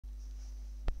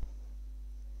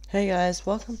Hey guys,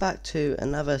 welcome back to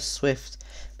another Swift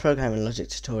programming logic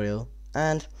tutorial,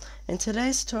 and in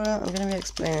today's tutorial I'm going to be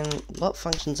explaining what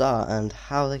functions are and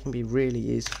how they can be really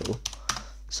useful.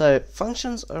 So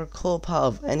functions are a core part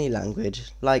of any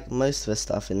language, like most of the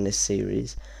stuff in this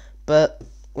series, but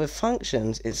with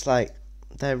functions it's like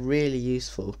they're really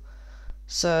useful.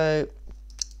 So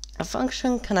a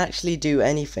function can actually do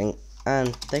anything,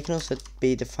 and they can also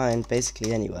be defined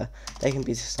basically anywhere. They can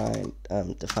be defined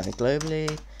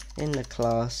globally, in the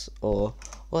class, or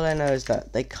all I know is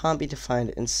that they can't be defined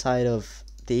inside of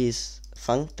these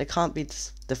func. They can't be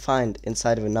defined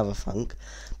inside of another func,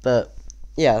 but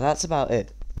yeah, that's about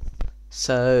it.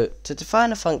 So to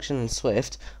define a function in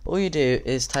Swift, all you do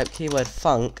is type keyword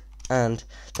func, and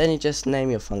then you just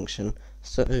name your function.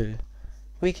 So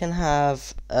we can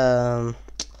have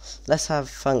let's have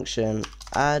function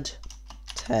add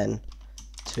 10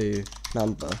 to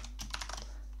number.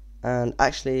 And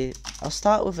actually, I'll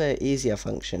start with an easier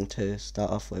function to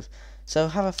start off with. So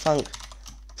have a func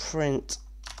print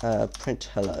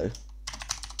hello,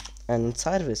 and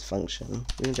inside of this function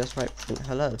we can just write print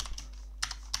hello.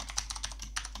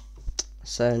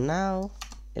 So now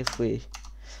if we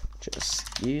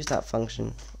just use that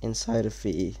function inside of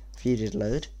the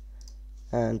Vue.load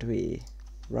and we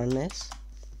run this,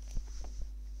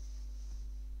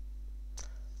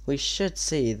 we should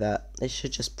see that it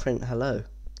should just print hello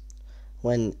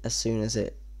as soon as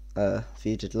it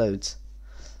Vue.loads.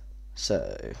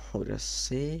 So we'll just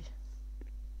see,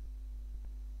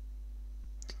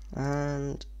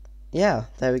 and yeah,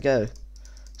 there we go.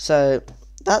 So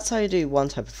that's how you do one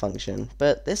type of function,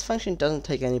 but this function doesn't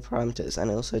take any parameters and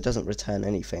it also doesn't return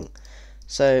anything.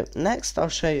 So next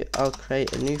I'll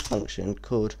create a new function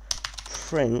called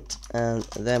print, and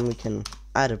then we can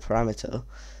add a parameter.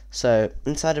 So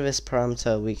inside of this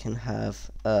parameter we can have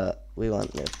we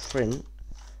want print,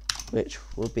 which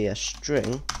will be a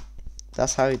string.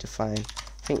 That's how you define,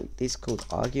 I think these are called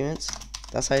arguments.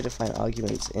 That's how you define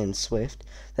arguments in Swift.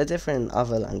 They're different in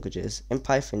other languages. In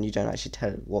Python you don't actually tell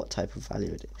it what type of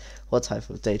value it is, what type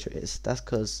of data it is. That's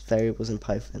because variables in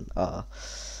Python are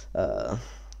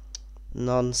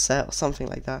non-set or something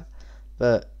like that.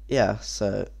 But yeah,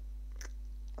 so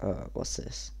what's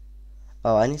this?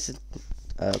 Oh, I need to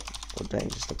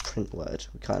just a print word.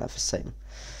 We can't have the same.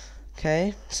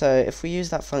 Okay, so if we use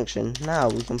that function, now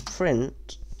we can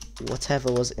print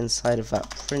whatever was inside of that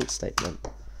print statement.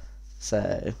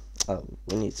 So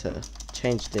we need to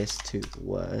change this to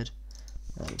word,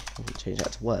 and we can change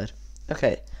that to word.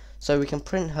 Okay, so we can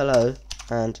print hello,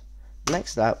 and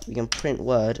next to that we can print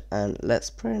word, and let's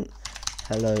print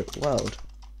hello world.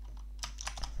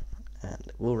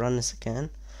 And we'll run this again,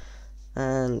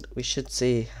 and we should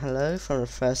see hello from the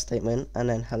first statement and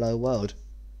then hello world.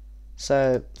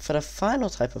 So for the final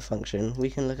type of function,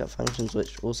 we can look at functions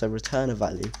which also return a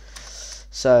value.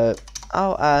 So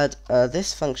I'll add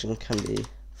this function can be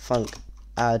func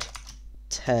add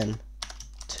 10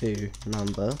 to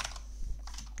number,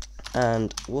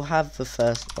 and we'll have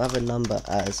a number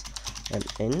as an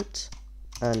int,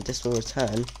 and this will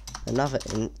return another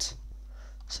int.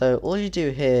 So all you do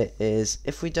here is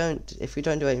if we don't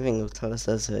do anything, it'll tell us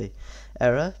there's a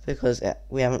error because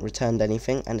we haven't returned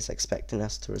anything and it's expecting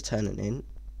us to return an int.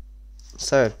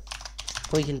 So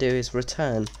all you can do is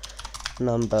return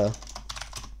number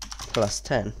plus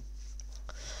 10.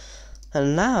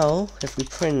 And now if we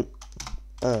print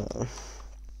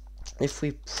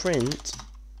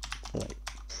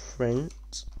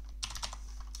print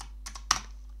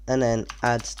and then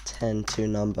add 10 to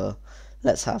number,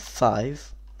 let's have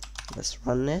 5. Let's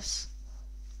run this.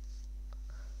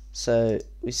 So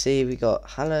we see we got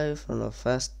hello from the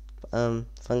first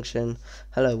function,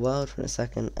 hello world from the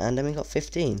second, and then we got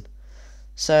 15.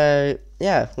 So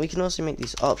yeah, we can also make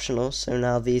these optional, so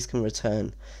now these can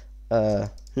return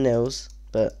nils,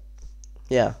 but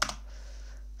yeah.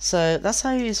 So that's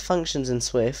how you use functions in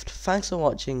Swift. Thanks for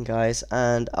watching guys,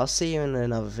 and I'll see you in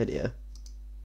another video.